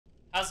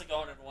How's it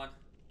going, everyone?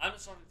 I'm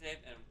Nostalgia Dave,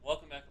 and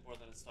welcome back aboard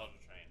the Nostalgia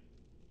Train.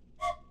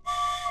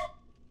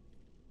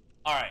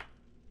 Alright,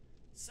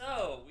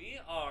 so we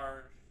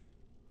are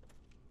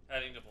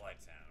heading to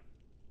Blighttown.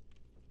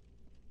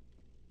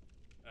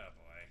 Oh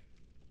boy.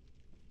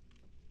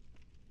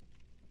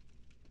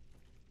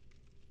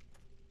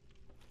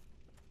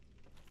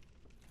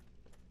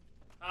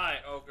 Hi,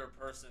 ogre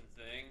person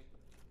thing.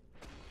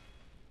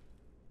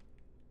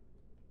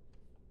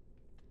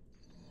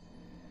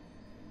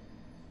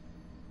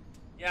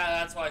 Yeah,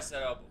 that's why I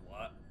said, oh, but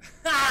what?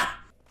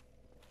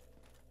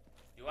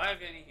 Do I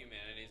have any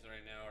humanities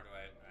right now, or do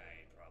I?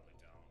 I probably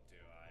don't, do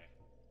I?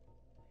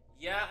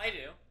 Yeah, I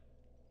do.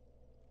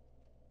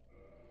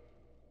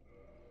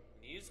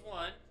 Use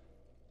one.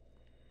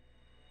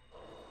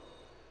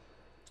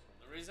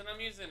 The reason I'm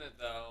using it,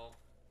 though,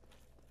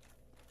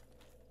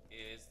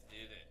 is to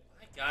do that.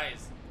 My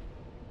guys,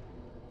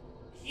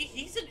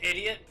 he's an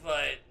idiot,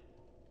 but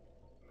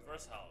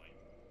first Halloween,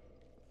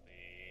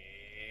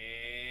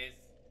 please.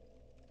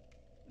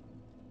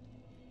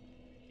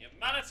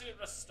 Humanity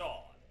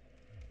restored.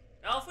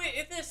 Now,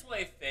 if this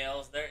way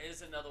fails, there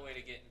is another way to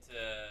get into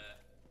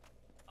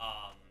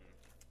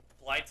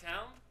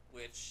Blighttown,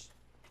 which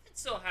if it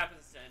so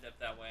happens to end up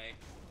that way.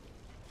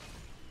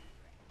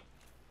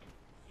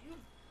 You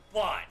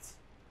butt,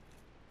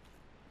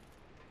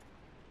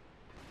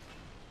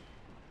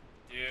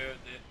 dude.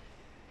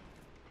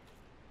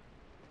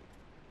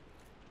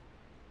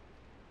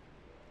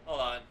 Hold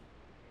on.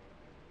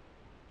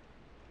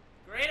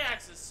 Great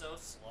Axe is so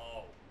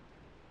slow.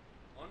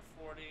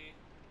 140.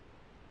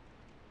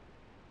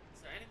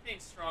 Is there anything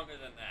stronger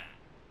than that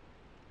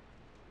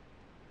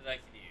I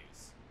could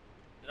use?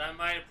 That I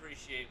might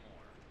appreciate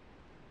more?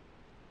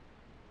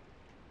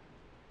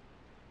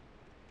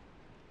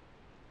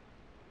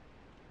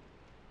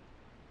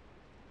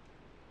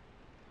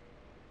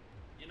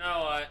 You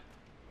know what?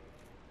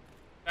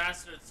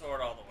 Bastard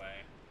sword all the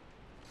way.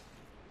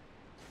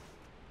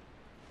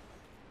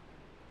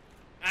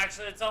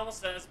 Actually, it's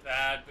almost as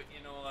bad, but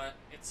you know what?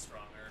 It's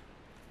stronger.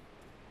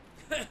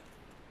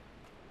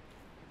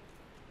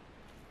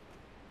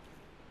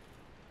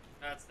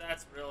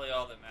 That's really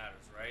all that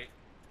matters, right?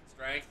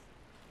 Strength.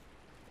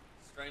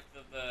 Strength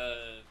of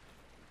the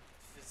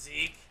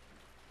physique.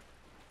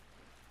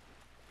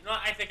 You know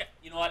what? I think,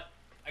 you know what?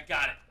 I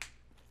got it.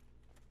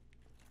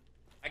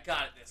 I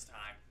got it this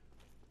time.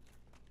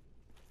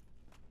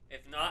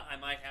 If not, I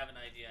might have an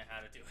idea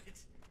how to do it.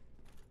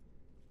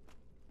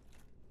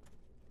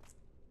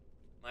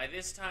 My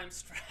this time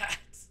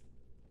strat.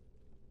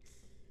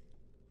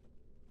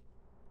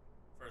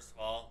 First of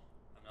all,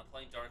 I'm not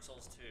playing Dark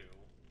Souls 2.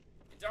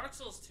 In Dark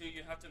Souls 2,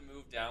 you have to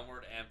move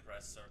downward and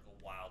press circle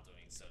while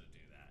doing so to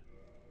do that.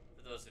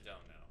 For those who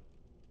don't know.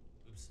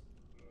 Oops.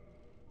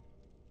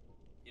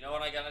 You know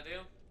what I gotta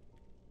do?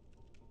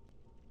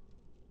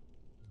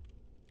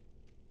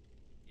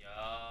 Yo.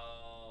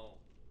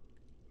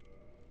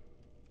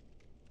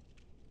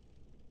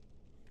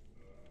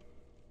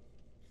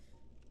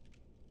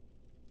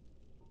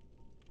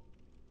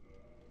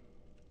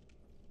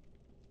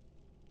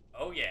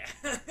 Oh yeah.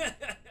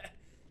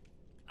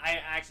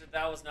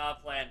 That was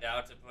not planned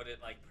out to put it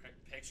like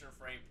picture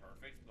frame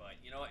perfect, but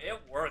you know, it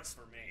works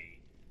for me.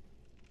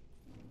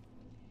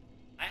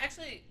 I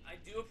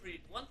do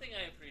appreciate, one thing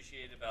I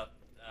appreciate about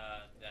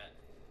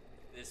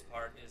this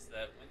part is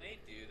that when they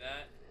do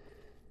that,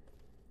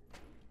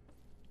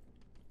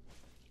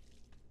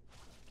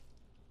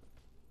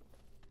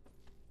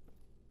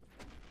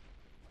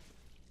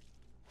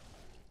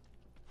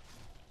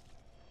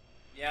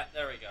 yeah,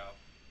 there we go.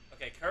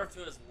 Okay, curve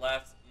to his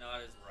left,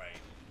 not his right.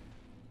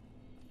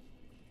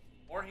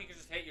 Or he could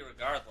just hit you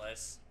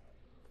regardless.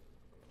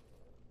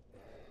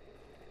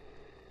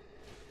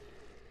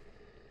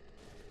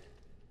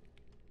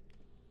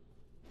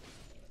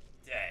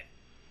 Dead.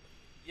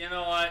 You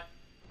know what?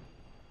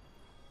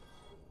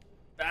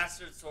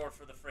 Bastard sword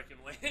for the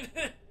frickin' win.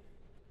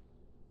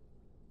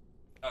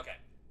 Okay,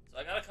 so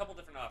I got a couple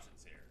different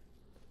options here.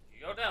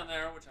 You go down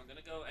there, which I'm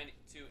gonna go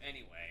to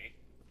anyway,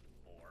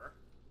 or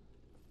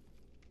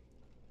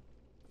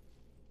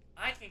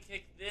I can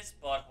kick this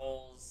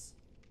butthole's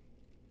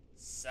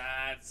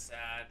sad,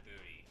 sad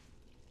booty.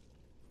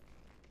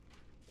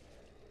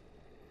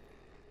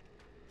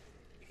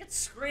 You can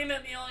scream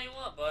at me all you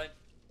want, bud.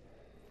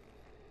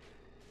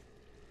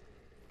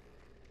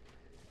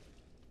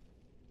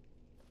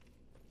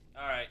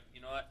 Alright,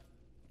 you know what?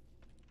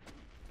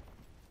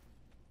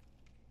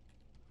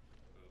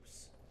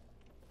 Oops.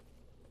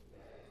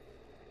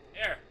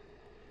 Here.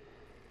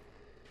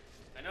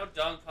 I know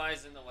dung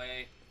pie's in the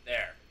way.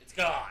 There. It's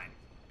gone.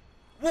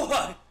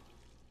 What?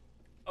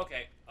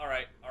 Okay,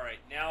 alright, alright.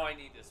 Now I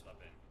need this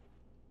weapon.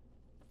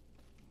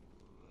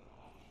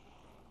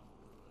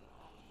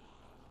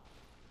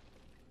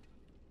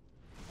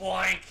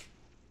 Boink!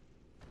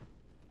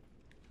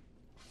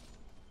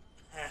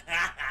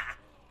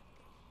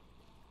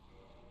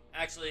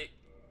 Actually,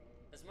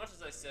 as much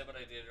as I said what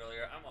I did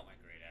earlier, I want my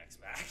great axe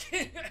back.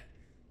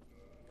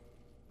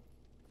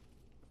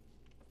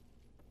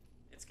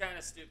 It's kind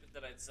of stupid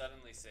that I'd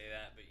suddenly say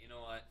that, but you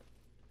know what?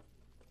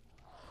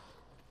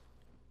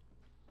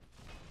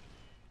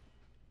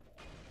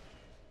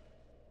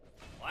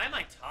 Why am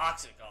I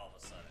toxic all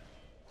of a sudden?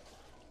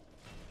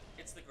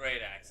 It's the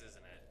great axe,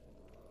 isn't it?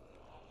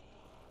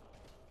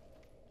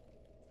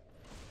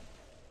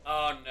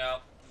 Oh, no.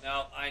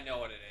 No, I know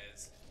what it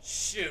is.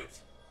 Shoot!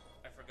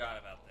 I forgot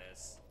about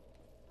this.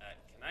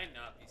 Can I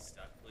not be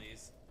stuck,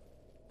 please?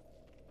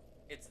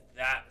 It's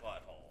that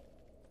butthole.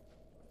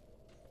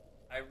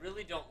 I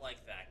really don't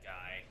like that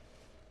guy.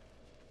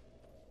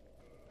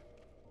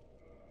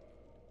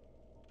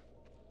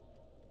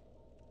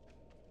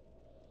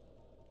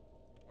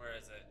 Where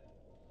is it?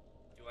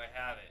 Do I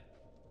have it?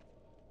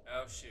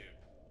 Oh, shoot.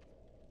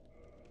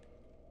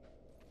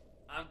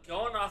 I'm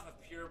going off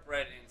of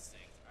purebred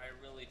instinct. I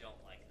really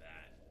don't like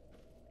that.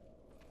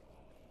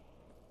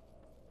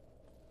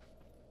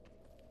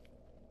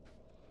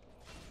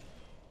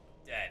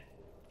 Dead.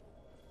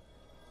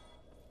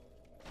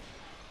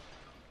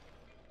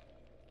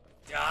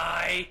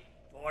 Die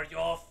for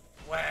your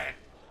friend.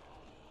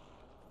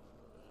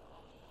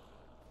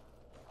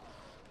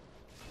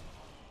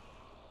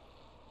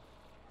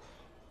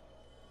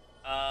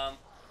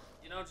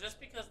 You know, just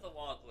because the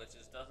wall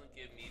glitches doesn't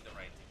give me the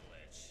right to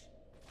glitch.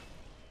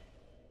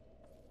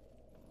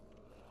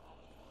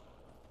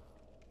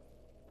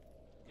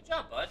 Good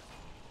job, bud.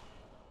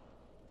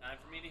 Time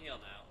for me to heal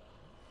now.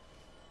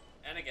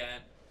 And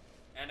again.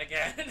 And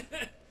again.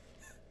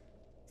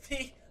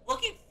 See,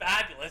 looking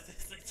fabulous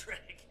is the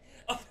trick.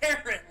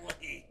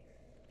 Apparently.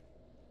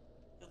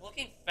 The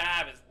looking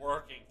fab is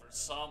working for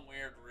some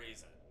weird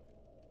reason.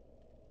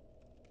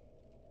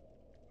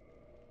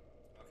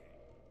 Okay.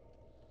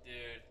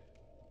 Dude.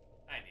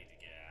 I need to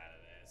get out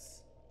of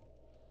this.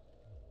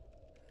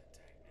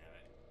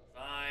 Dangnabbit.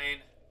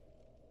 Fine.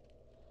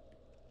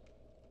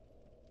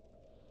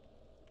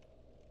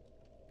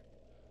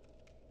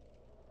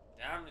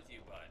 Down with you,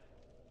 bud.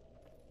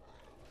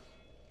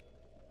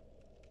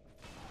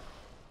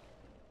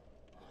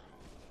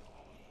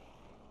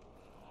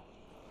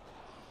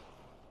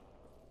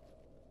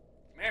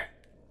 Come here.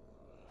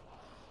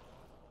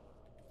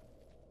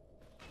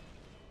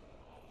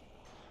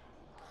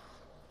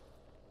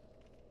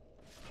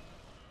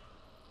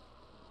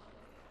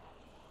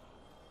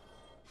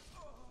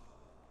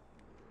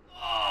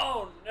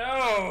 Oh,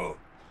 no!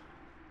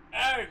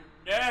 Oh,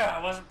 no! I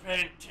wasn't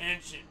paying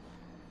attention.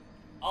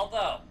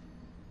 Although,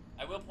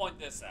 I will point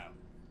this out.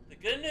 The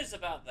good news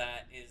about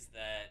that is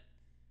that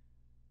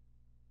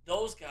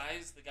those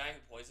guys, the guy who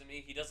poisoned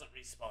me, he doesn't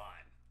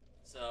respawn.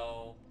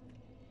 So,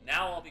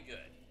 now I'll be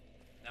good.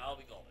 Now I'll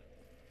be golden.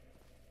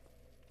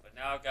 But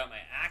now I've got my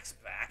axe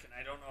back, and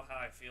I don't know how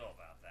I feel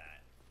about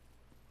that.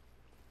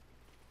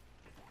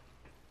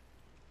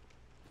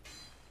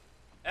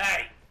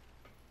 Hey!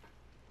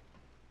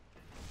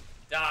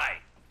 Die.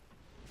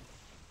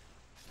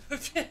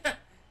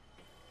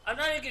 I'm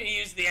not even going to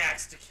use the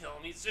axe to kill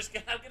him. He's just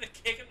I'm going to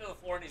kick him to the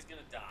floor and he's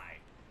going to die.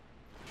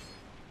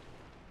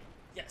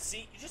 Yeah,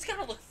 see, you just got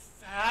to look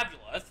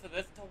fabulous for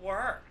this to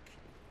work.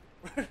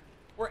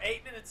 We're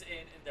 8 minutes in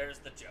and there's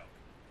the joke.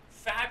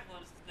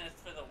 Fabulousness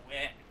for the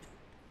win.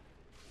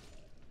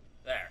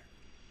 There.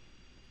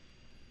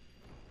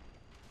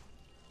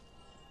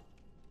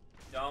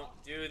 Don't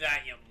do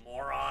that, you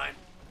moron.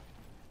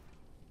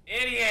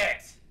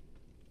 Idiot!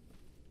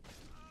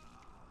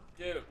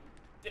 Dude.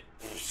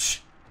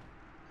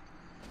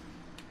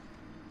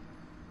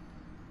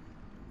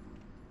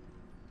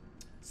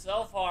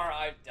 So far,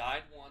 I've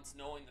died once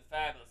knowing the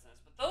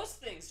fabulousness, but those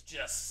things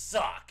just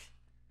suck.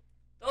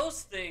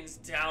 Those things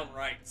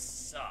downright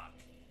suck.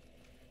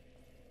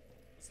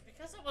 Was it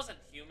because I wasn't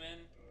human?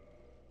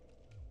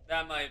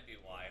 That might be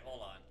why.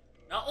 Hold on.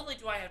 Not only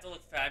do I have to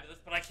look fabulous,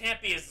 but I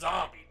can't be a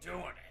zombie doing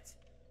it.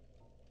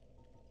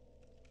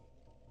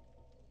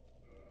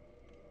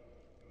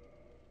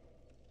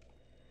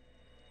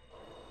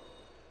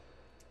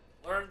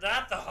 Learned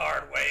that the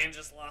hard way and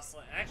just lost.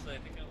 Actually, I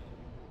think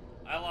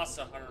I lost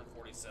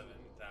 147.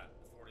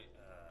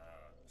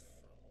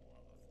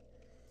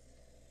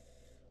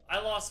 I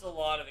lost a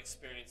lot of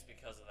experience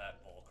because of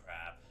that bull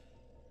crap.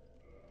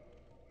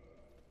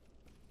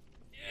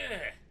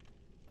 Yeah.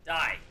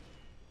 Die.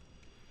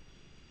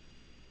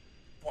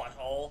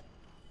 Butthole.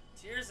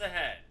 Tears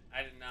ahead.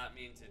 I did not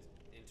mean to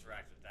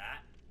interact with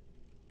that.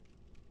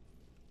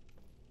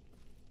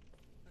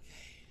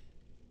 Okay.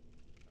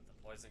 Let the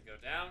poison go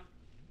down.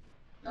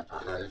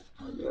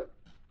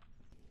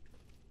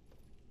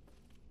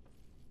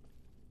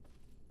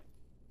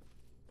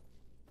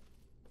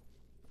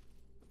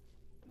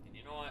 And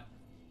you know what?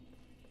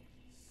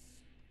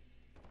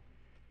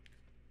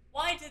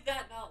 Why did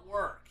that not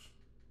work?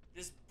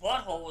 This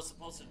butthole was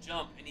supposed to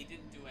jump and he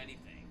didn't do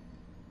anything.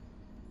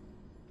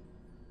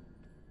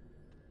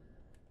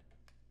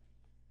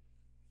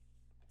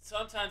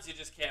 Sometimes you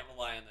just can't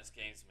rely on this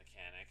game's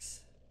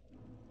mechanics.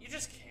 You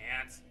just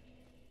can't.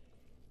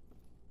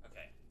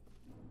 Okay.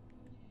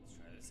 Let's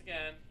try this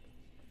again.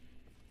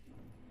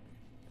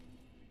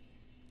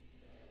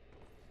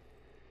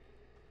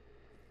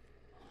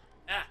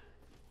 Ah.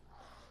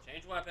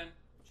 Change weapon.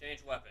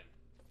 Change weapon.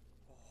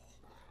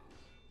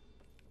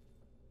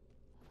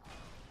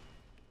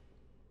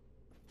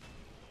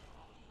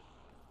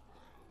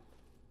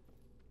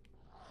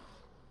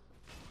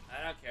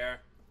 I don't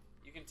care.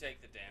 You can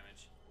take the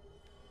damage.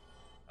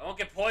 I won't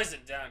get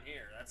poisoned down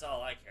here. That's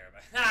all I care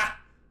about. Ha!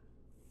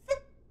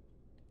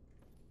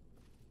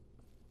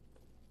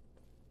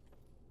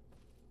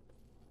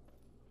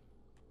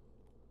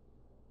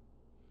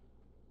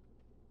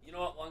 You know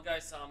what? One guy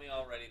saw me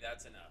already.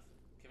 That's enough.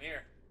 Come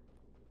here.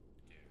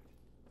 Dude.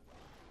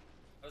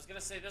 I was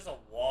gonna say there's a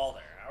wall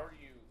there. How are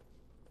you...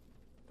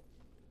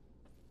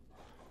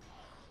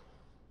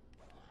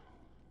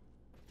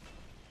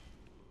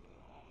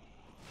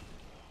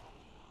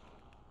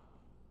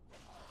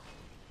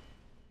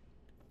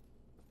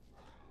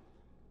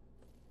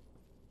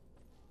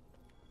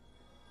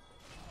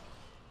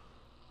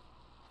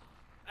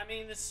 I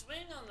mean, the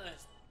swing on the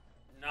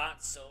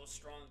not so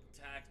strong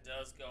attack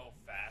does go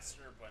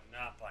faster, but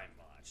not by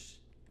much.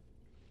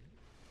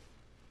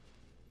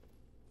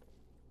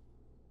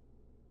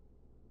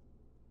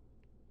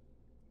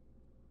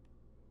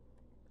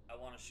 I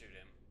want to shoot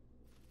him.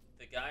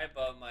 The guy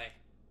above my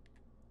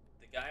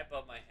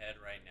head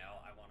right now,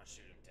 I want to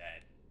shoot him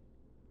dead.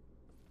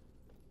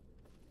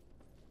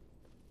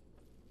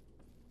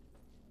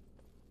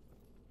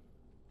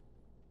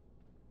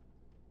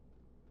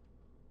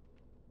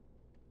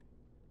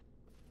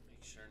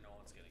 Make sure no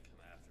one's gonna come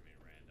after me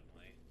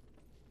randomly.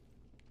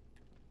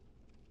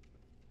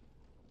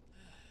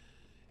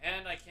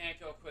 And I can't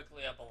go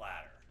quickly up a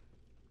ladder.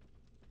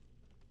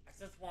 I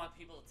just want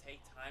people to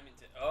take time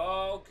into...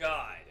 Oh,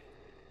 God.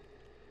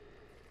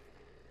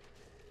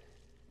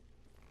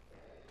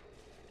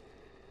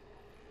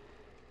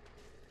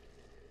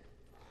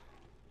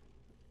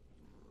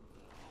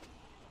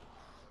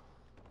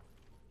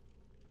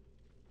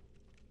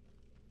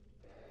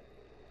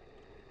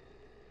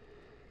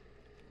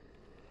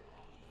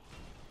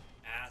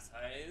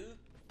 Asshole.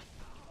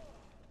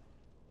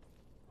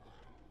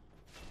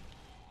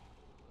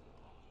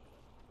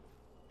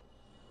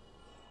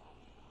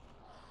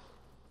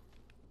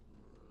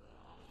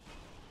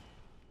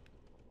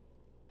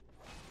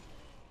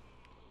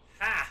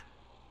 Ha!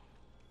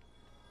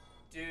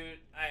 Dude,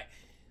 I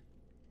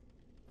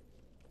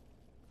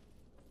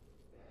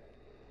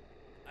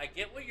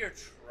get what you're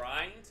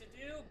trying to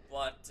do,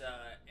 but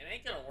it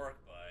ain't gonna work,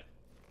 bud.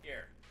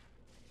 Here.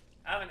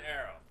 Have an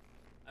arrow.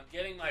 I'm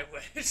getting my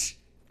wish.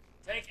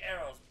 Take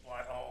arrows,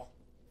 butthole.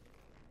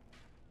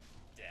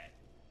 Dead.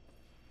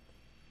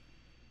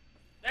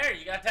 There,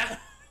 you got down.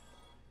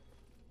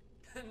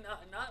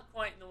 not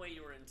quite in the way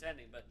you were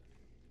intending, but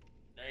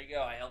there you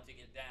go. I helped you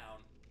get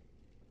down.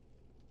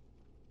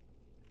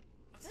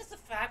 I'm just a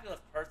fabulous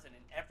person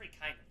in every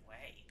kind of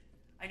way.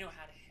 I know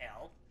how to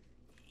help,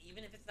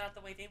 even if it's not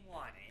the way they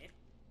wanted.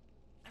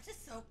 I'm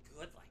just so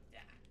good like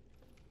that.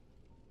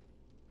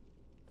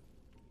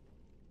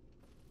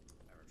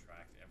 I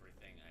retract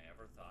everything I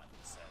ever thought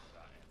and said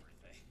about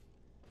everything.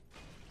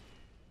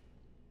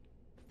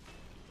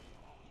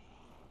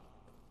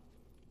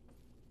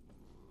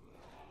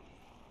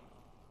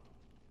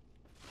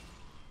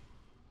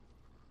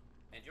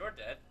 And you're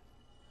dead.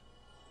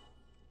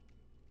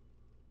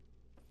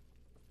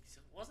 So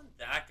it wasn't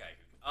that guy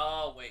who...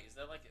 Oh, wait. Is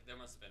that like... There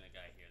must have been a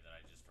guy here that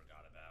I just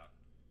forgot about.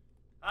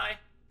 Hi.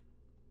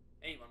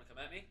 Hey, you want to come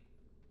at me?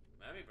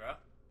 Come at me, bro.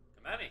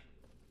 Come at me.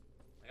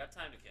 I got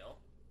time to kill.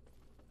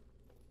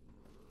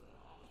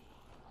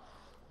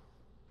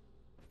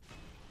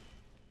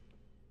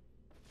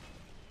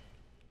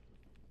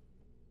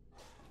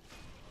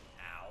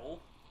 Ow.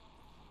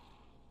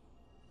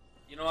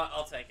 You know what?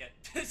 I'll take it.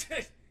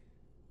 Okay,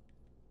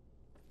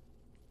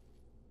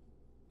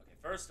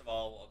 first of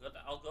all,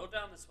 I'll go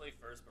down this way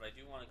first, but I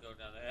do want to go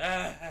down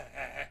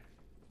there.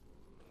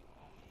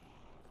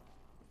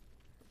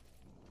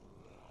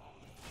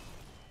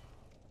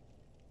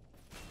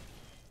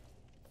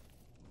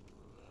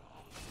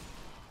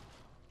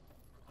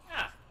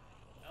 Ah,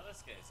 now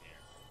this guy's here.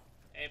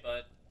 Hey,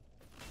 bud.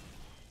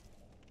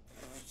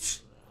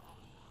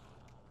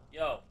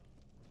 Yo.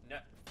 No.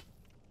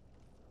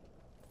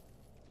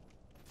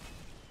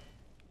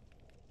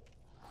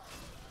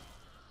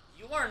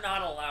 You are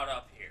not allowed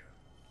up here.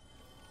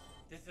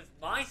 This is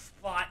my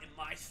spot and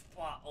my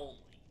spot only.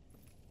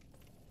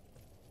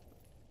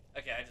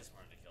 Okay, I just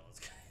wanted to kill those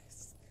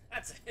guys.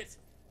 That's it.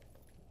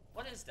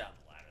 What is down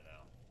the ladder,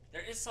 though?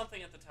 There is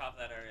something at the top of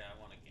that area I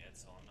want to get,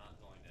 so I'm not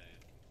going to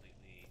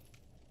completely...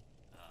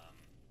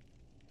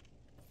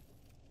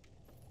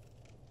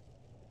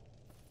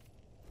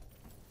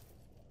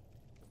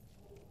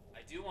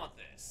 I do want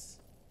this.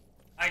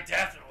 I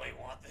definitely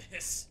want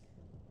this.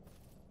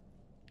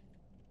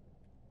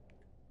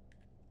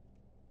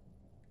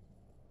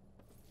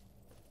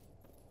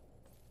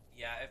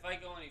 Yeah, if I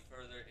go any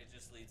further, it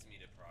just leads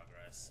me to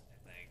progress, I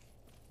think.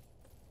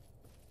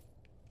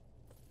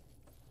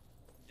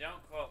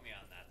 Don't quote me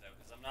on that, though,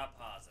 because I'm not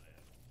positive.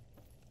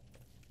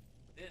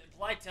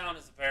 Blighttown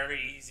is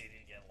very easy to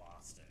get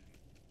lost in.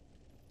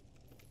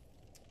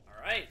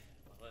 Alright,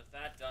 well, with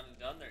that done and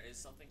done, there is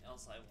something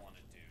else I want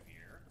to do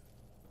here.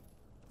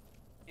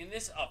 In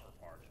this upper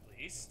part, at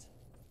least.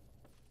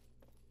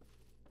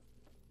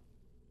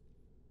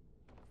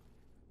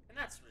 And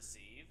that's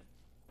receive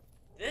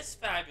this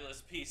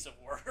fabulous piece of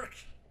work.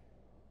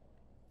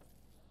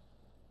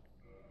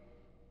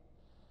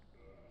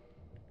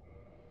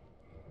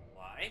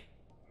 Why?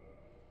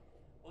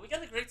 Well, we got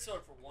the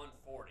greatsword for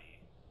 140.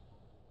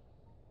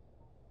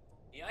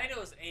 The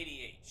Ido is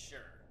 88, sure.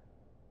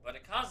 But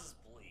it causes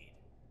bleed.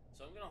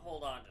 So I'm gonna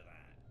hold on to that.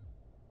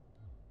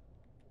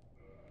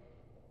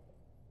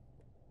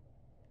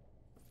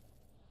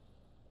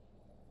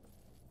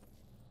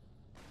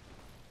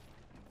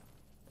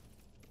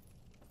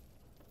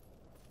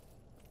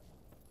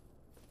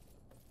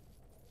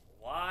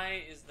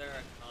 Why is there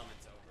a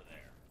comment over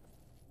there?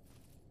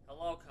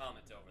 Hello,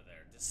 comment over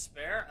there.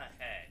 Despair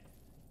ahead.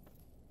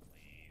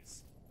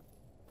 Please.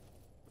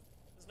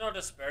 There's no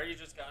despair, you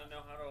just gotta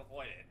know how to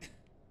avoid it.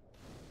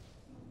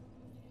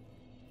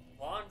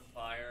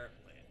 Bonfire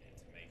lit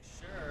to make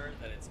sure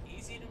that it's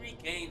easy to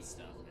regain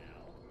stuff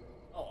now.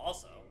 Oh,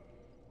 also.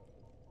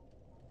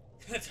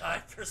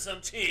 Time for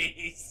some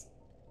cheese.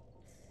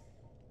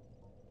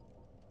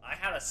 I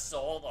had a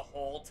soul the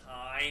whole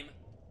time.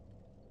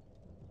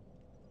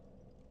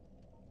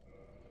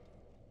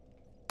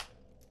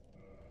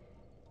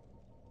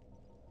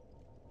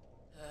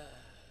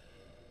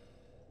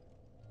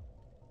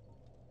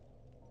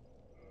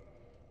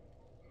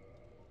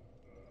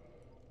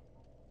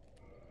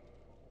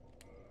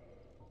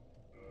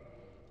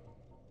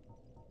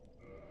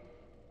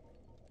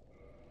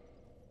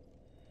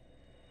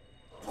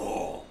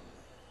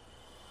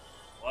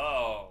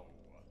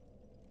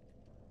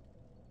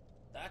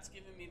 That's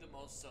giving me the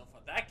most so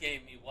far. That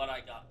gave me what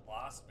I got,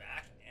 boss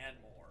back and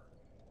more.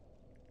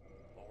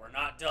 But we're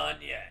not done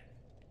yet.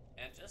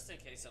 And just in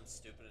case I'm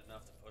stupid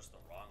enough to push the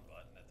wrong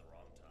button at the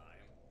wrong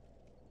time.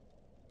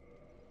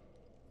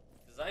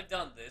 Because I've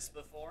done this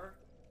before.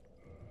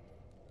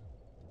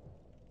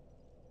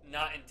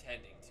 Not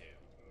intending to.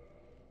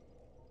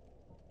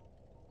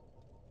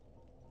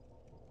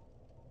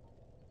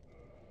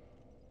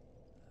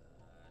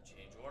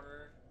 Change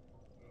order.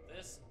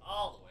 This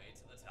all the way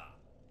to the top.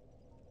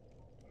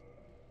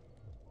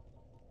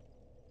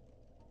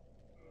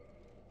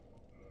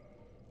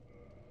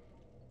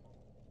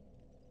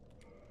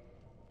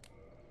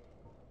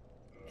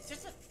 It's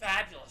just a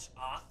fabulous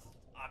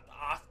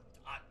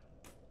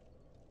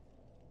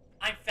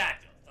I'm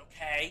fabulous,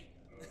 okay?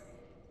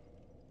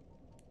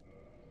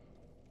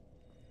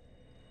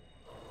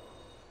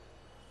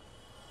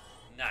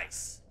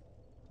 Nice.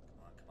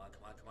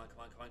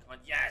 Come on.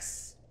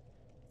 Yes!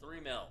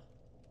 3 mil.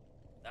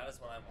 That is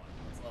what I want.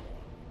 Let's level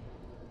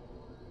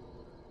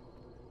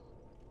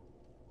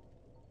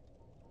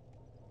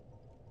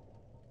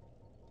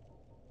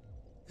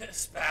up.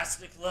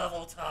 Spastic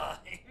level time.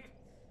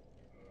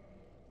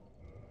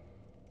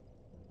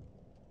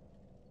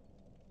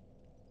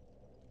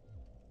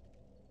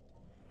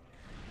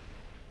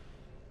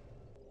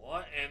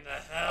 What in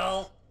the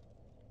hell?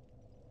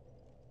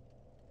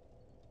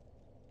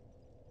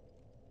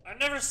 I've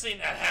never seen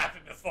that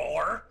happen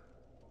before.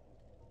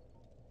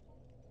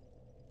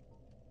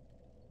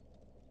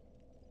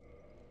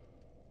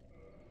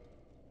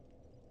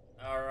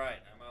 Alright,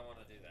 I might want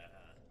to do that,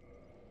 huh?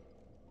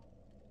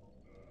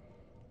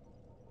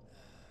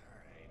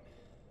 Alright.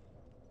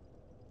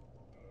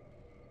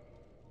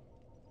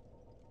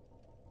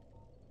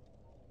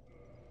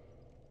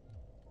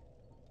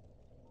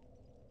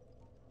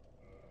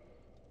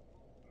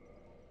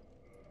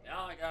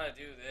 Now I gotta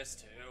do this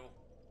too.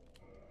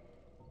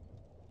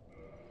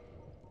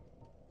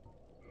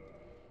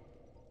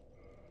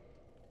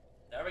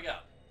 There we go.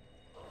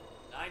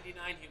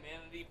 99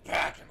 humanity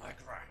back in my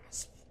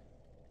grasp.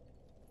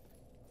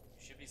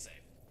 You should be safe.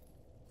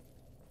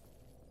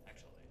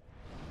 Actually.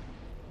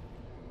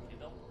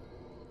 Kindle?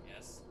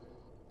 Yes.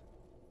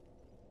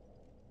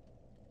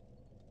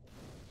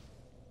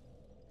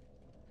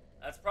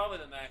 That's probably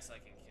the max I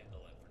can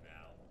kindle it for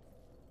now.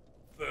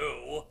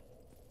 Boo!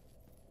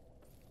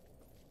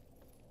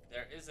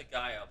 There is a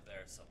guy up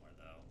there somewhere,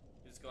 though,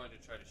 who's going to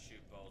try to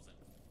shoot bows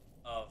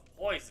of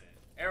poison.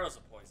 Arrows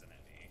of poison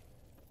at me.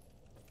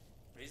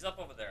 But he's up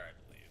over there, I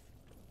believe.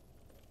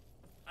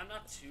 I'm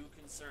not too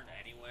concerned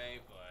anyway,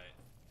 but...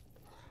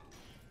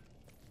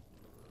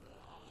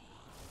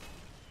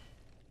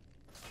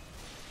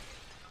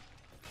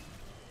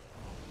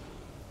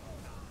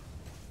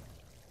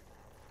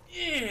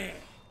 Yeah!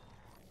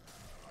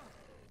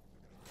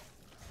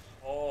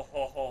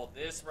 Oh,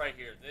 this right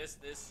here. This...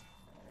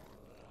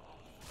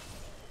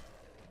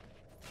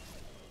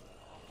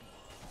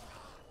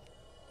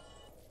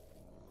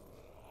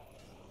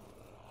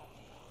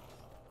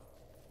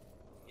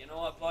 You know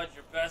what, bud?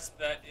 Your best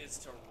bet is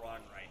to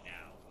run right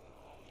now.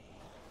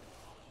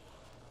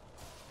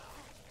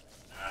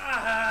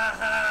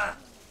 Ah!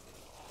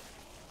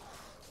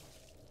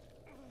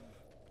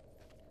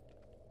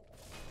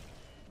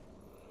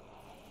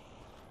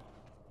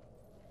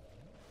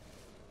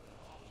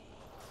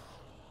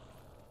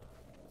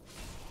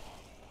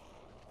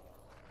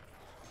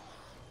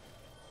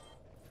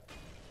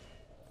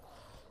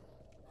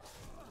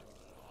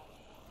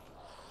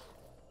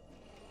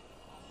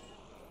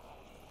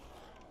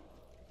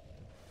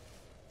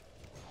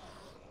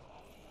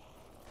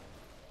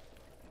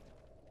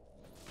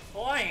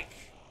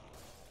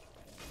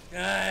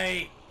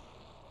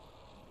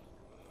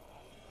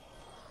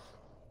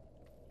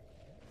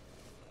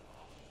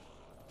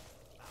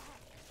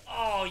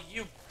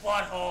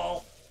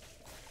 butthole!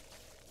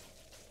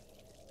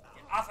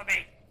 Get off of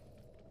me!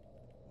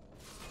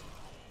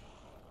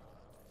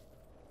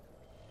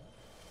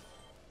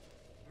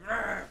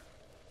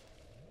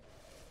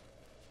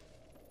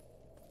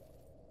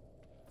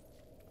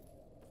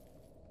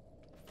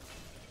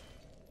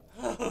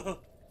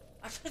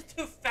 I'm just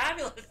too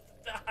fabulous to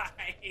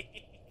die.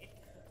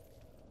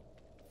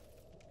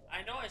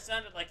 I know I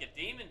sounded like a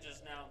demon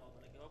just now a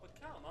moment ago, but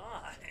come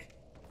on.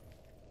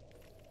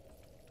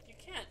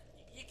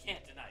 You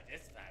can't deny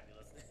this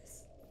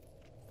fabulousness.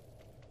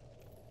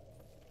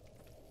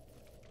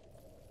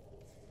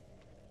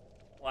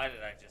 Why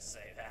did I just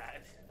say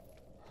that?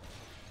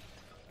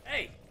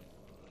 Hey!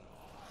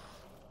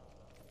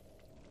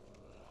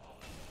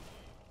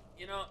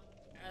 You know,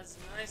 as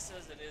nice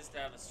as it is to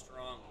have a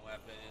strong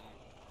weapon,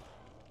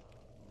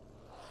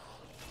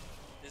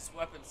 this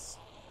weapon's...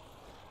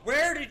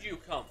 Where did you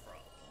come from?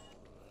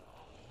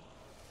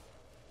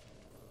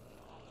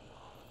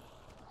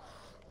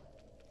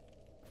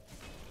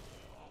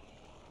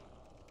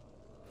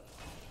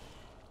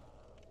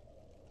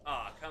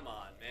 Aw, oh, come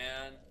on,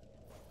 man.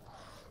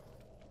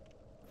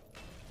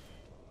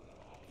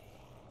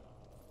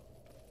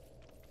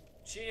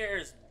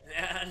 Cheers,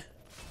 man.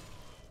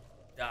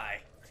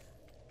 Die.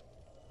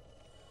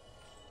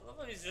 I love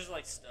how he's just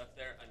like stuck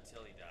there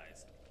until he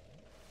dies.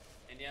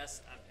 And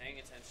yes, I'm paying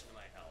attention to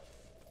my health.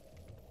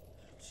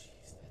 Oh,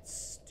 jeez, that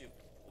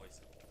stupid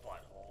poison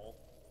butthole.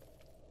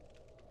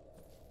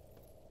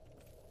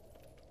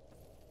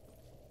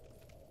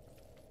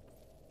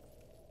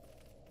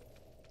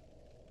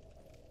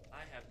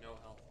 I have no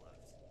health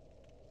left.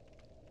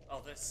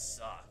 Oh, this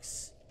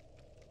sucks.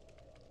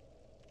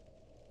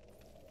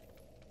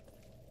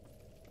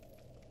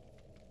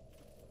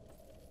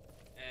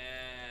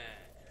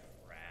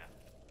 Crap.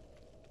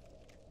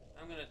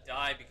 I'm gonna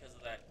die because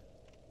of that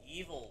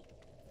evil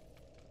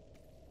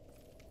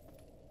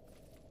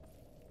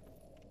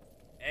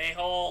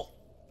a-hole.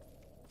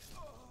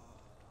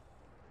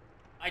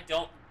 I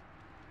don't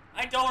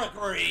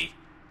agree.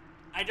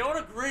 I don't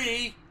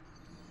agree.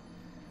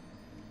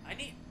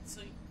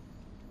 So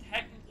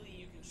technically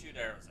you can shoot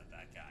arrows at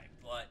that guy,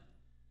 but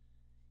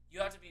you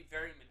have to be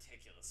very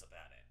meticulous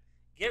about it.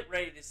 Get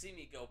ready to see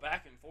me go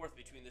back and forth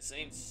between the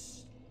same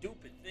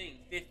stupid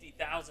thing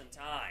 50,000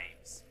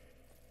 times.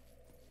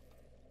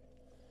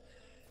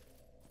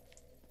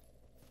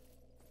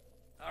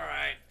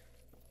 Alright.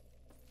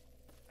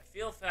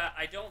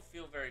 I don't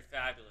feel very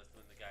fabulous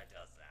when the guy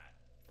does that.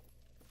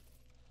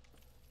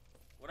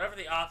 Whatever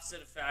the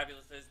opposite of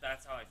fabulous is,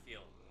 that's how I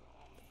feel.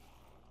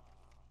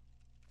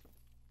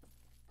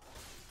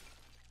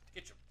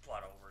 Get your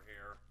butt over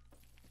here.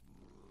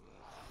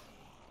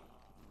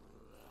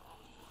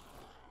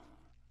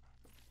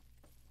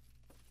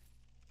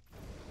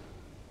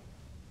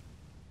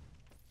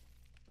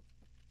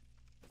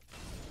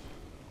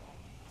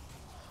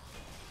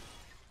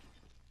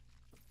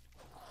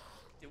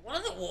 Did one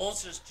of the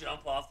wolves just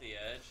jump off the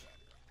edge?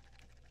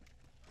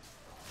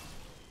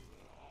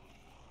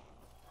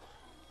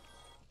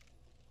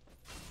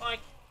 Fine.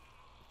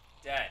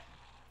 Dead.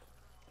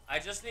 I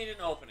just need an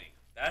opening.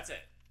 That's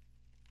it.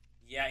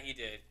 Yeah, he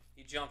did.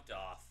 He jumped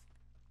off.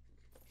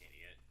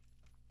 Idiot.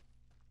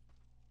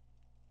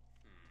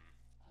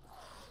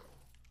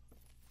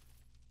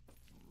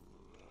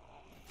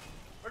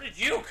 Where did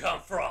you come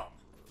from?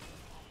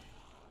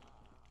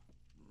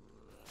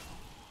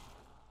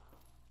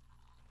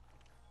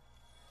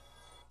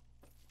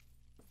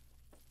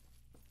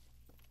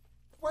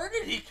 Where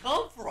did he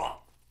come from?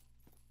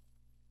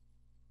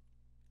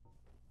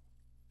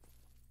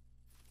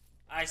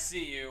 I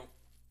see you.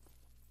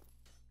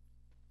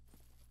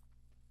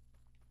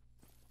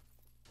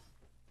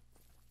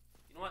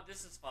 You know what?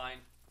 This is fine.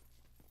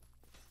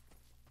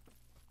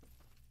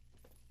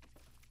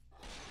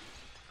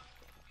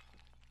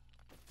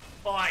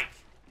 Bike!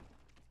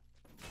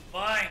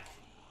 Bike!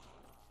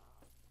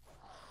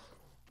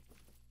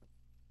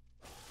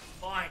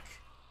 Bike!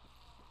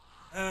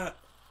 The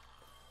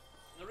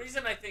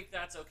reason I think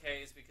that's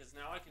okay is because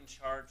now I can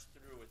charge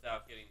through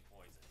without getting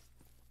poisoned.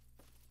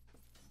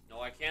 No,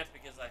 I can't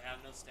because I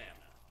have no stamina.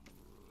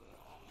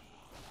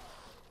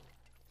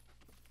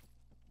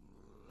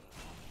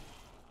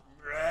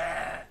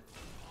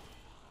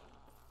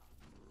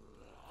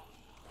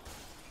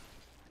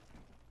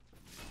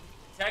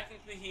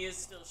 Technically, he is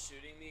still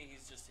shooting me.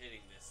 He's just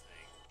hitting this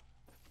thing.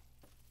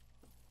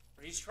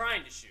 Or he's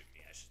trying to shoot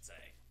me, I should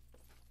say.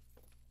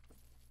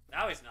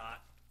 Now he's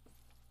not.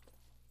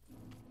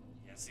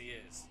 Yes, he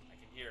is. I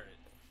can hear it.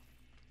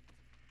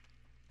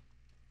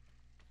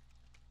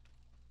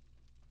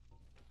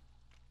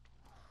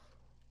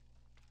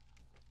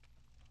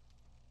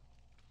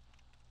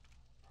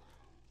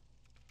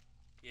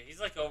 Yeah,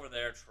 he's like over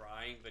there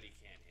trying, but he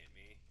can't hit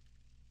me.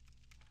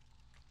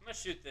 I'm gonna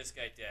shoot this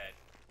guy dead.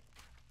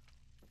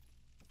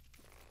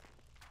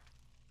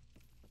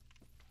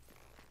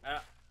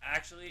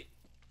 Actually,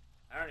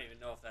 I don't even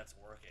know if that's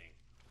working.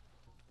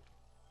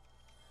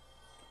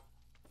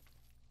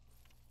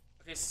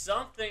 Okay,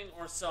 something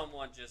or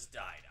someone just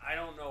died. I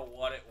don't know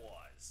what it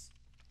was.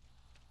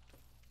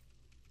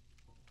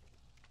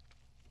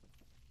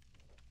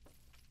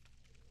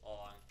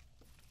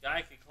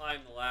 Guy can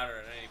climb the ladder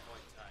at any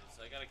point in time,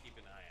 so I gotta keep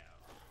an eye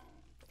out.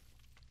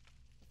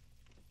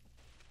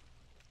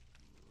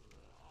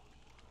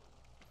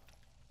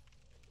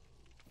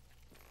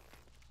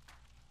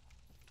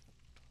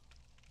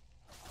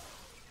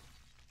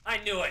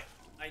 I knew it!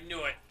 I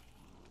knew it!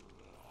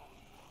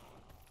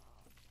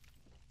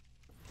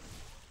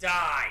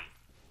 Die!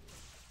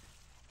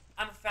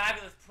 I'm a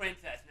fabulous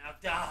princess, now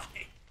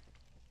die!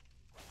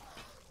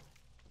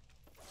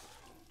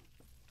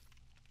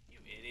 You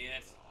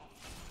idiot.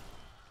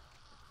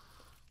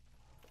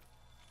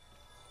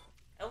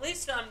 At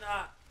least I'm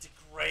not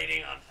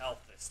degrading on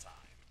health this time.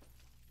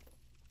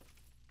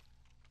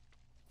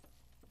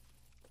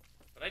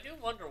 But I do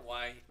wonder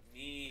why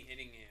me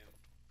hitting him...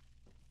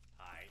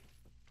 Hi.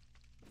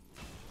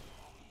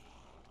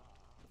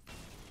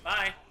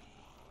 Bye!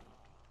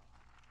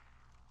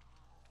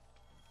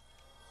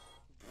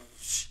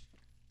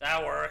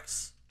 That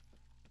works.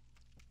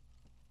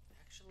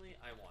 Actually,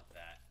 I want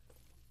that.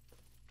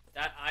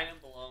 That item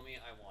below me,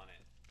 I want it.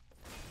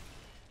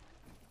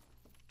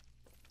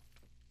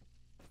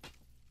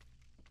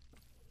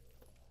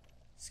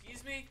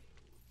 Excuse me?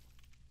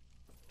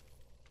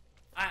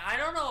 I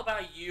don't know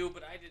about you,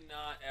 but I did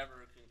not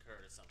ever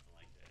concur to something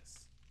like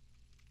this.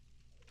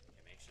 Okay,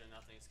 make sure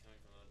nothing's coming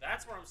from...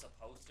 That's where I'm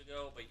supposed to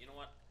go, but you know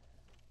what?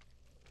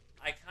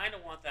 I kind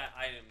of want that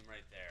item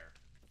right there.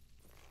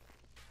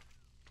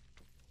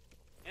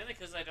 Mainly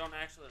because I don't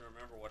actually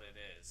remember what it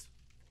is.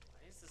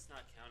 Why is this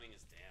not counting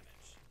as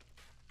damage?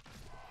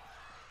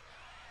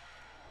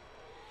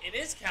 It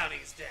is counting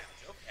as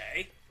damage,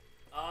 okay.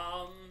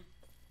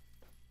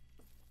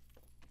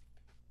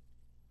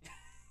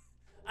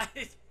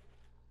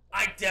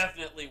 I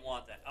definitely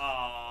want that.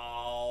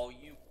 Oh,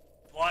 you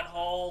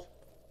butthole.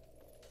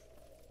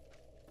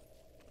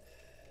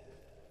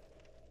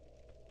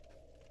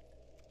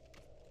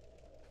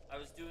 I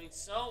was doing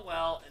so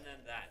well, and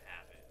then that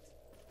happened.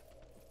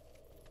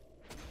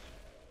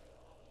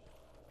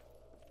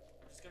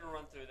 I'm just gonna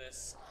run through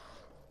this.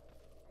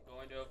 I'm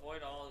going to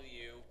avoid all of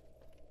you.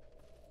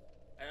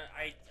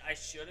 I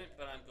shouldn't,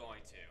 but I'm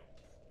going to.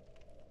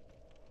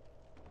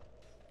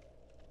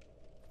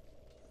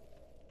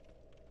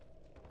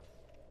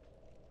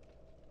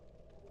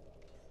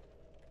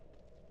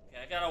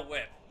 Okay, I got a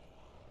whip.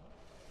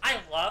 I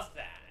love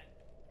that.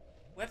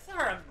 Whips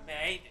are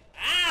amazing.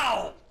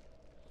 Ow!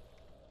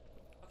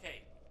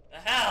 Okay, the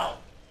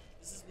hell?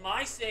 This is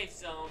my safe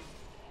zone,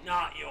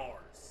 not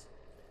yours.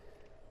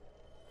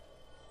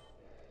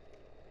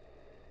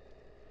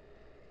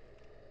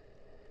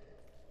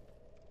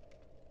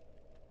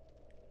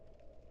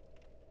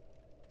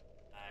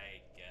 I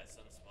guess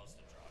I'm supposed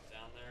to drop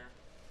down there.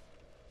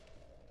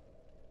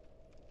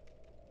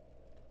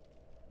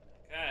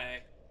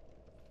 Okay.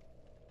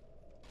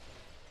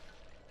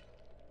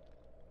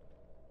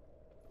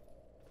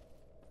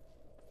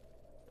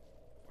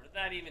 Where did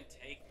that even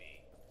take me?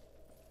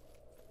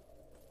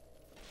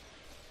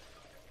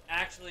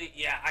 Actually,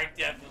 yeah, I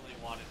definitely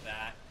wanted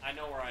that. I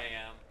know where I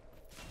am.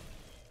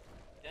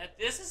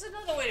 This is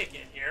another way to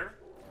get here.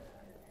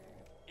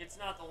 It's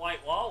not the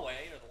White Wall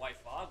way or the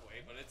White Fog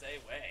way, but it's a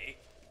way.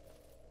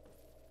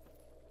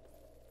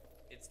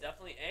 It's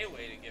definitely a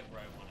way to get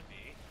where I want to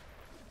be.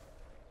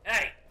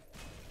 Hey!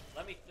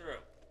 Let me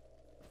through.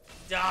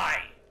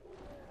 Die!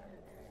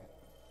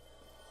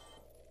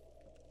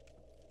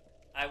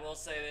 I will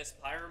say this,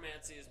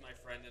 pyromancy is my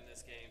friend in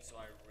this game, so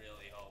I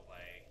really hope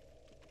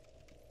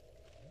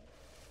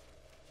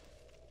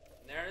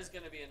There is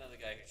going to be another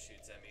guy who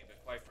shoots at me, but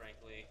quite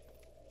frankly,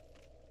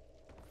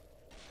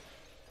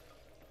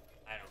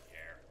 I don't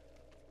care.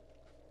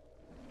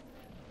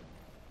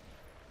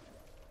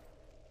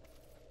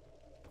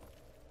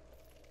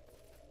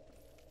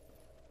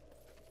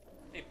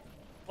 Hey,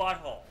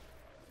 butthole.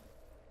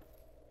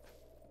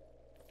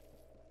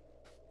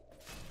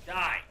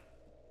 Die.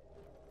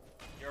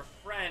 Your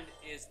friend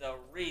is the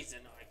reason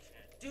I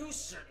can't do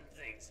certain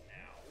things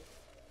now.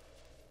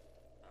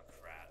 Oh,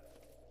 crap.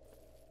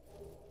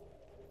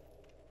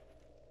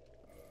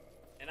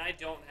 And I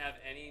don't have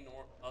any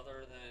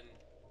other than...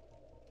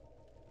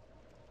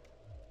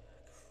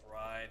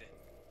 Cried.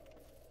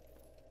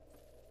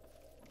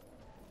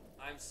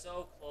 I'm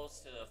so close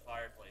to the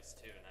fireplace,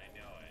 too, and I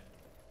know it.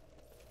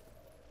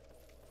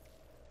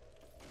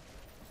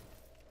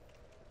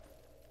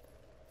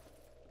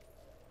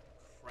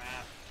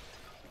 Crap.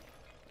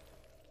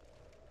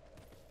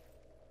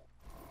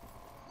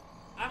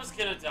 I'm just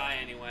gonna die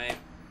anyway.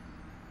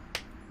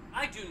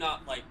 I do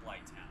not like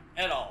Blighttown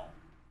at all.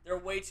 There are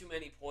way too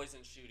many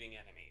poison shooting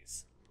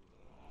enemies.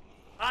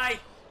 Hi!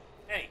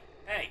 Hey,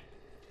 hey!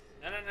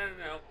 No.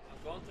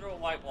 I'm going through a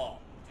white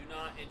wall. Do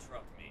not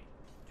interrupt me.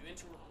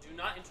 Do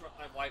not interrupt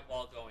my white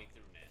wall going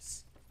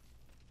throughness.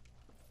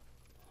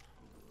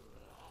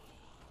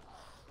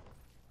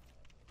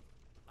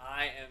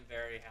 I am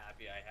very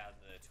happy I have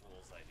the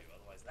tools I do.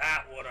 Otherwise,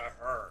 that would have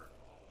hurt.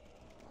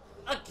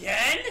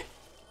 Again?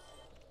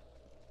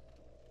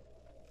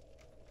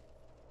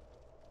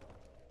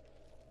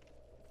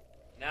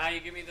 Now you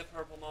give me the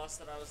purple moss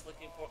that I was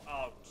looking for.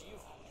 Oh, you...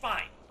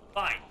 Fine.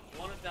 You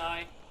want to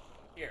die?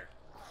 Here.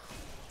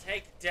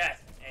 Take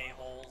death,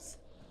 a-holes.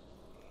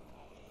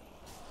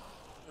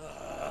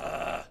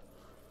 Ugh.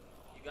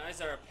 You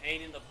guys are a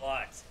pain in the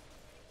butt.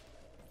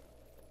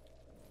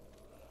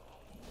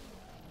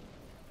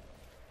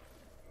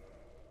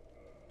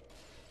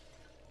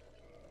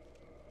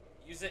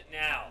 Use it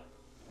now.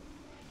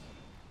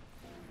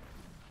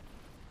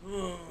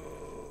 Ooh,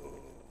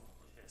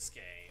 this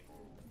game.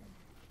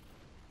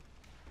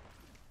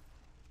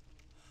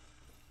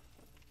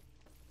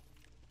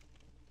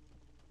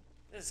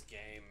 This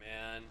game,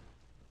 man.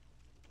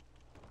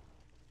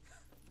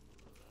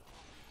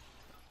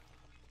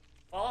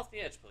 Fall off the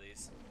edge,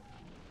 please.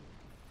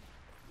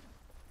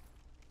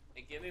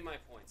 And give me my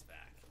points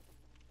back.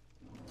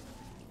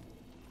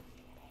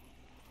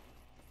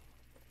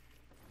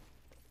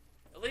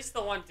 At least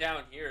the one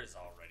down here is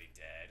already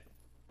dead.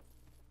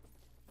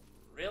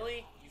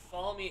 Really? You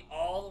follow me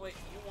all the way?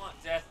 You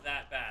want death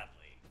that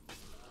badly?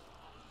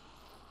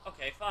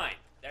 Okay, fine.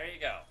 There you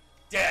go.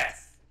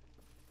 Death!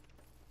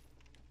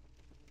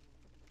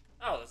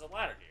 Oh, there's a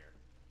ladder here.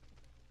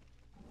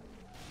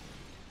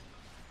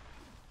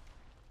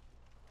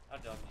 How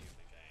dumb do you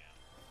think I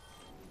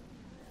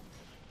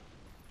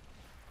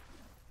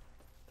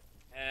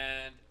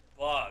am? And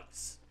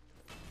bugs.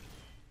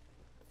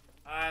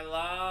 I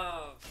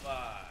love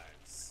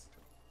bugs.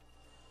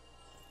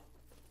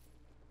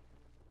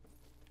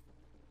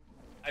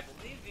 I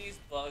believe these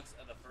bugs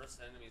are the first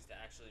enemies to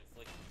actually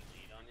inflict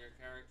bleed on your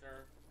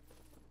character.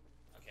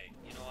 Okay,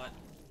 you know what?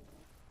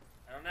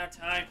 I don't have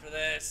time for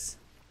this.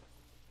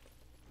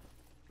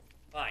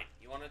 Fine,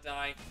 you want to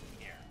die?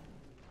 Here.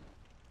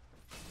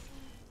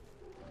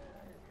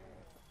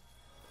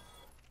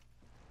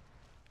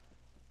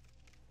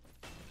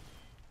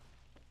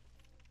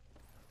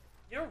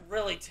 You're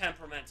really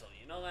temperamental,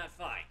 you know that?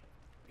 Fine.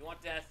 You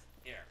want death?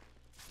 Here.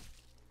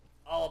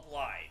 I'll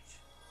oblige.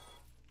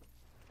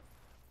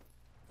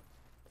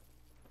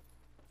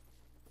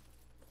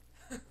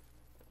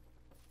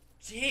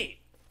 Gee,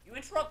 you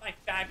interrupt my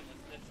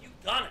fabulousness, you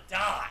gonna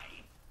die!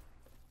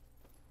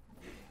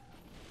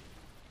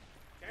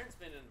 Karen's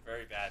been in a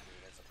very bad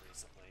mood as of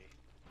recently.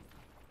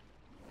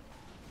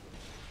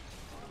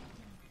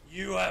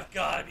 You have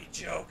gotta be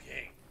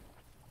joking!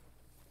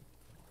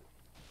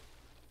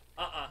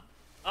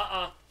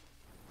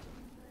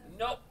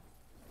 Nope.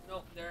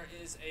 Nope, there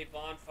is a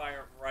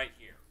bonfire right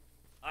here.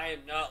 I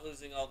am not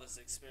losing all this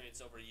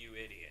experience over you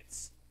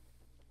idiots.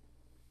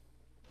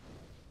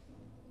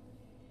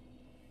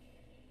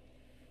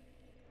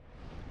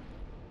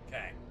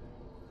 Okay.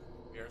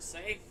 We are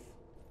safe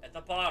at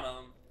the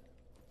bottom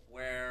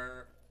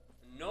where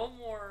no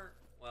more,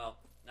 well,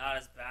 not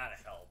as bad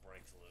a hell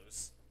breaks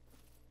loose.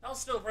 Hell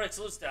still breaks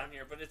loose down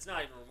here, but it's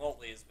not even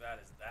remotely as bad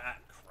as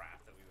that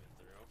crap that we went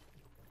through.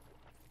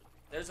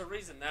 There's a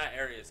reason that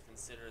area is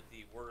considered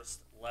the worst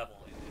level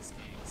in this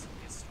game's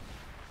history.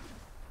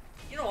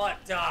 You know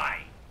what? Die!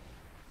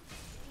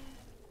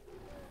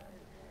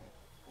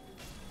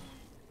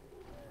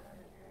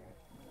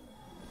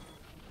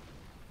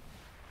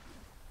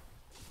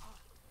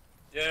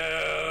 Dude!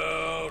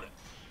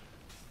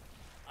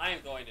 I am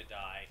going to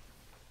die.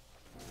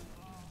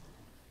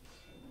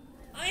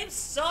 I am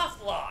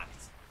soft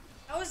locked!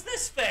 How is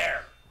this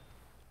fair?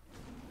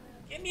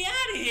 Get me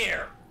out of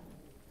here!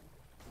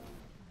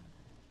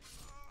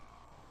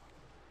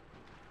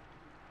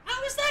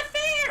 How is that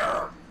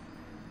fair?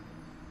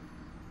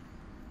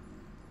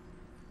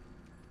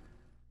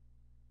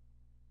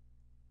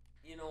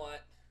 You know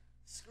what?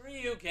 Screw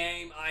you,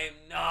 game. I am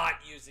not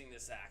using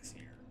this axe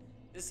here.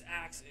 This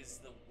axe is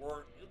the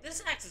worst.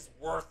 This axe is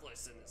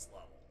worthless in this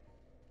level.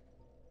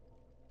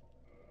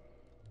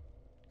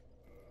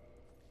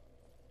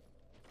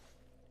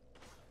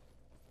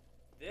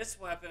 This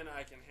weapon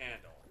I can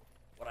handle.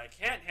 What I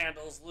can't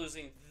handle is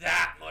losing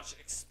that much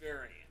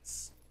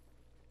experience.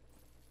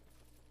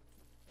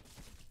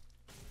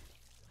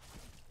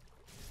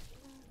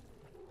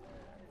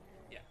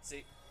 Yeah,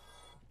 see?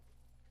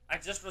 I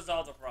just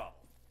resolved a problem.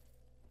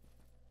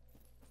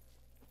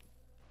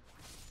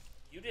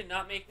 You did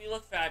not make me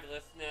look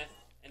fabulous,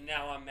 and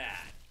now I'm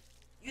mad.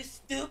 You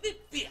stupid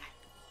bitch!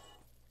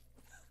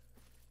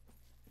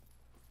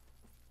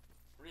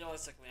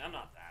 Realistically, I'm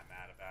not that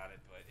mad about it,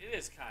 but it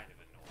is kind of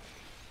annoying.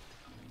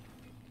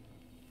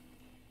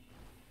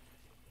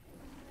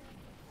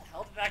 Where the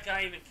hell did that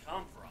guy even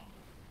come from?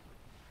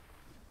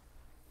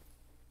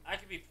 I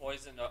can be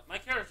poisoned up. My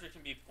character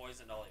can be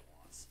poisoned all he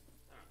wants.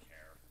 I don't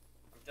care.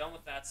 I'm done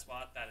with that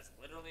spot. That is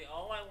literally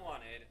all I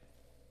wanted.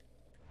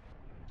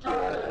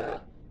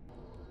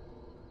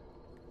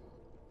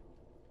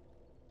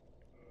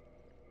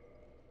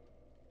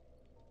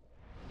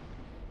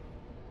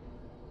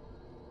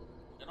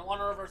 I want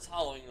to reverse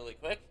hollowing really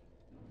quick.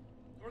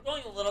 We're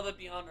going a little bit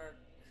beyond our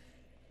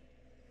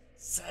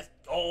set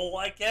goal,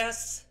 I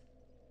guess.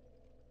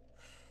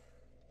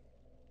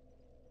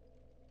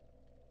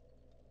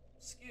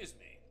 Excuse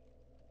me.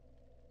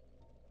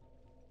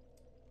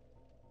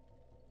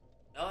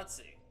 Now let's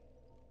see.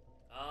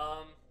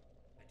 I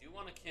do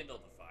want to kindle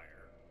the fire.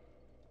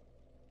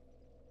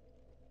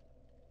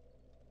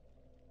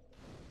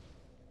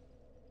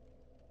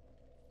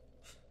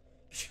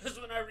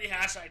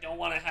 rehash. I don't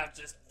want to have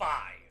just 5.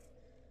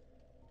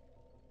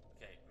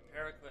 Okay,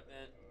 repair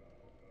equipment.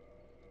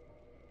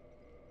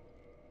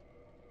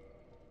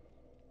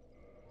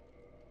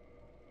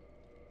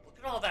 Look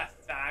at all that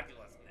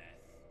fabulousness.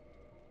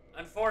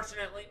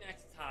 Unfortunately,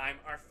 next time,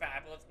 our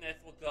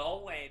fabulousness will go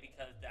away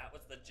because that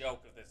was the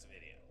joke of this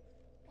video.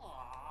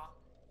 Aww.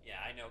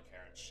 Yeah, I know,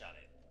 Karen. Shut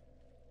it.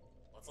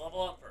 Let's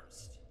level up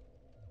first.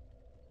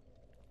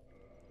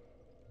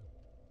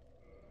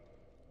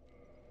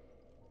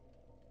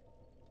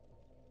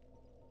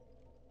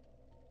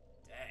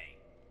 Dang.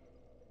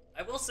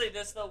 I will say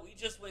this, though. We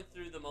just went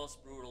through the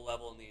most brutal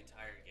level in the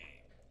entire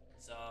game.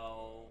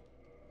 So,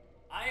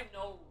 I'm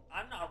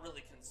not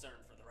really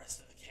concerned for the rest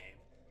of the game.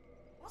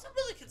 I wasn't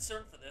really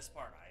concerned for this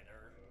part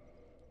either.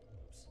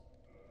 Oops.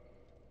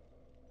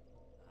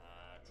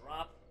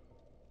 Drop.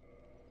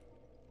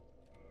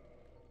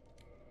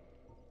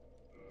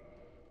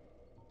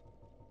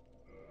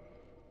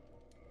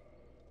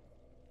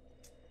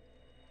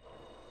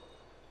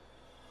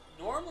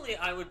 Normally,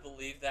 I would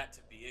believe that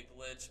to be a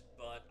glitch,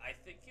 but I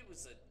think it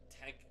was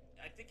I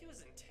think it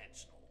was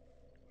intentional.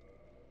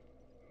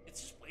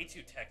 It's just way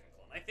too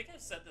technical, and I think I've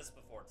said this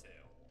before too.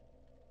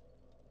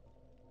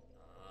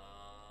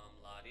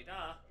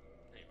 La-di-da.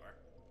 There you are.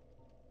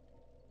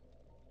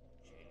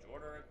 Change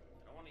order. I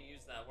don't want to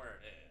use that where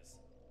it is.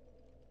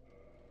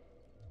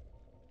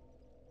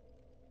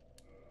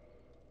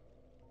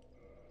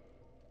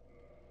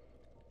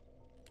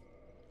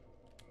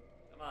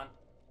 Come on.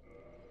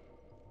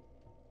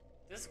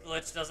 This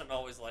glitch doesn't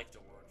always like to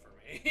work for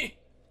me.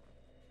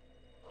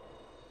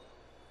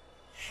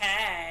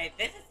 Hey,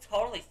 this is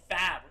totally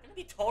fab. We're gonna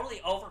be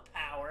totally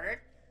overpowered.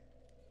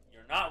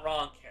 You're not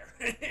wrong,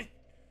 Karen.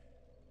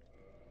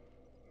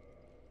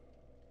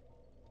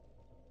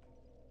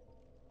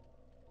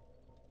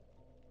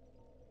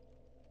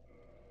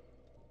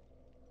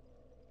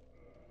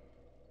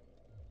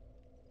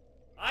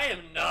 I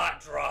am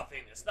not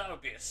dropping this. That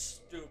would be a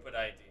stupid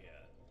idea.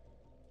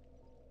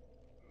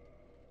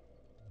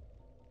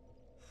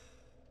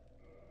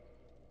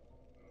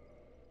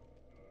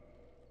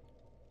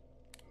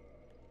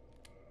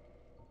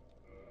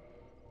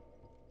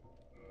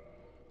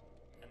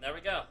 And there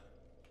we go.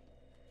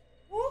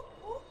 Woo,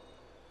 woo.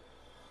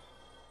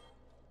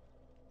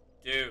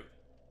 Dude.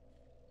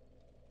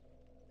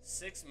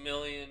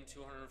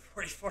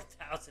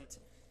 6,244,000.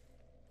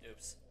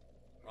 Oops.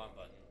 Wrong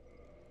button.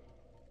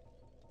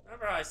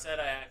 Remember how I said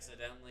I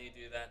accidentally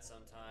do that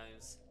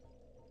sometimes?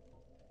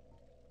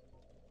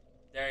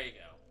 There you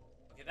go.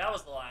 Okay, that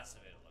was the last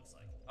of it, it looks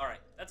like. Alright,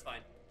 that's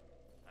fine.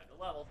 Time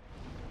to level.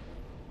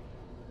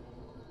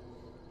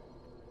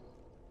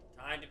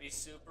 Time to be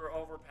super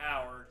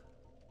overpowered.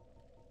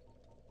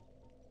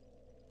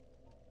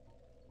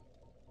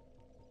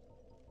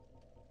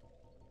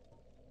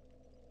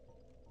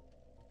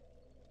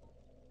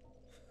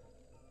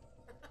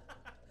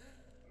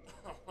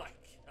 Oh my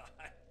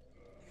god.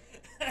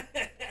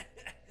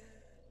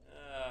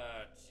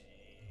 Oh,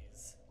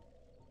 jeez.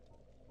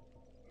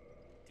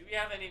 Do we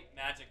have any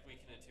magic we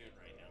can attune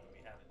right now that we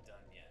haven't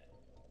done yet?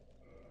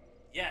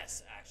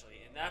 Yes,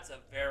 actually, and that's a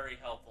very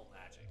helpful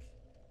magic.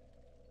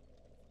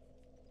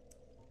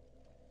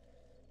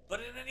 But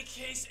in any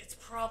case, it's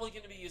probably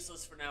going to be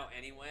useless for now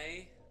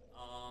anyway.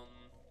 No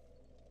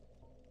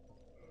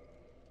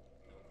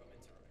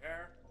equipment to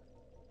repair.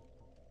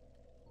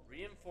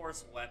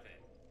 Reinforce weapon.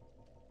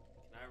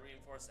 Can I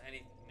reinforce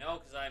anything? No,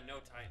 because I have no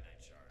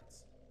Titanite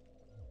shards.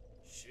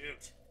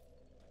 Shoot.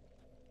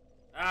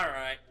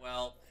 Alright,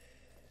 well.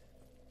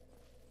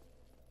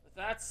 With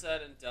that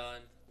said and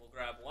done, we'll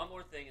grab one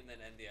more thing and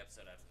then end the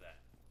episode after that.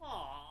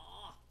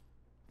 Aww.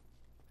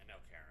 I know,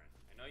 Karen.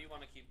 I know you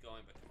want to keep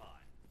going, but come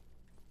on.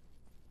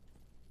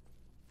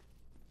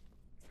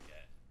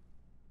 Forget.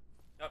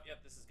 Nope,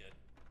 yep, this is good.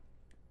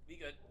 Be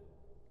good.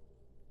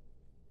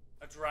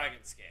 A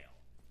dragon scale.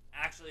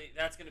 Actually,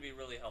 that's going to be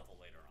really helpful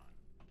later on.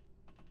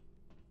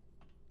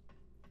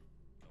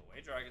 Go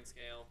away, dragon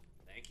scale.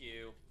 Thank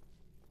you.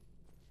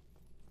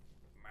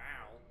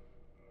 Meow.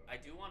 I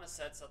do want to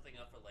set something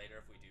up for later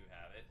if we do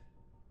have it.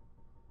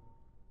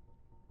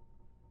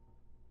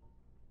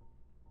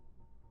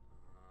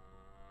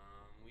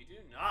 We do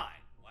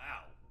not.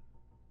 Wow.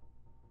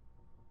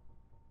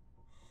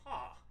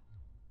 Huh.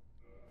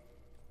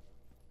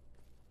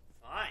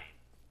 Fine.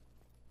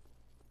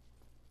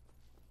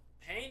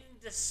 Pain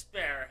and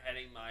despair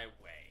heading my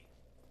way.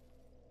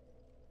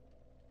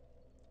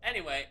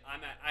 Anyway, I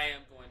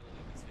am going to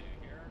leave this video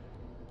here.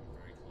 We're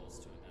very close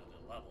to another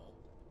level.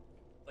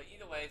 But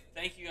either way,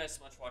 thank you guys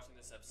so much for watching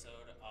this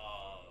episode of... I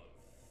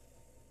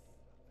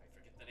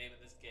forget the name of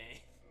this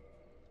game.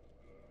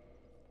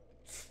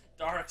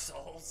 Dark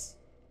Souls.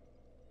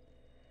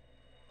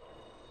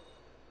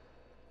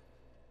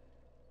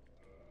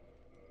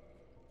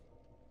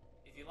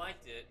 If you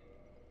liked it,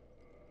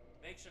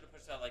 make sure to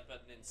push that like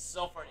button in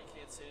so far you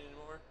can't see it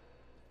anymore.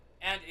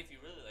 And if you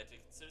really liked it,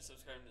 consider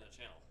subscribing to the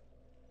channel.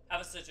 Have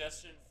a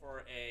suggestion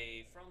for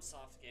a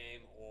FromSoft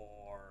game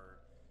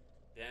or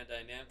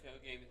Bandai Namco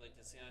game you'd like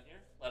to see on here?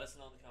 Let us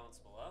know in the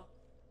comments below.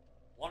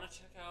 want to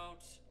check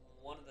out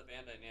one of the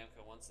Bandai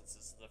Namco ones since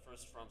this is the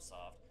first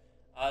FromSoft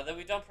that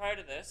we've done prior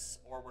to this,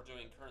 or we're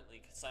doing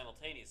currently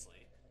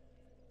simultaneously,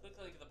 click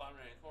the link in the bottom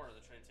right corner of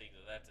the train to take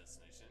you to that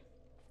destination.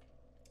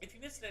 If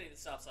you missed any of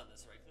the stops on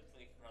this, right, click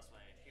the link across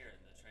my right here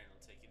and the train will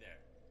take you there.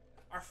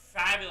 Our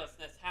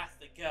fabulousness has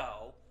to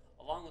go,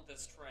 along with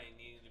this train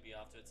needing to be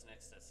off to its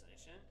next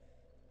destination.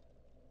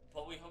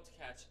 But we hope to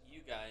catch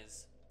you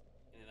guys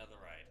in another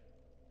ride.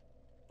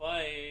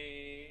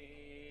 Bye!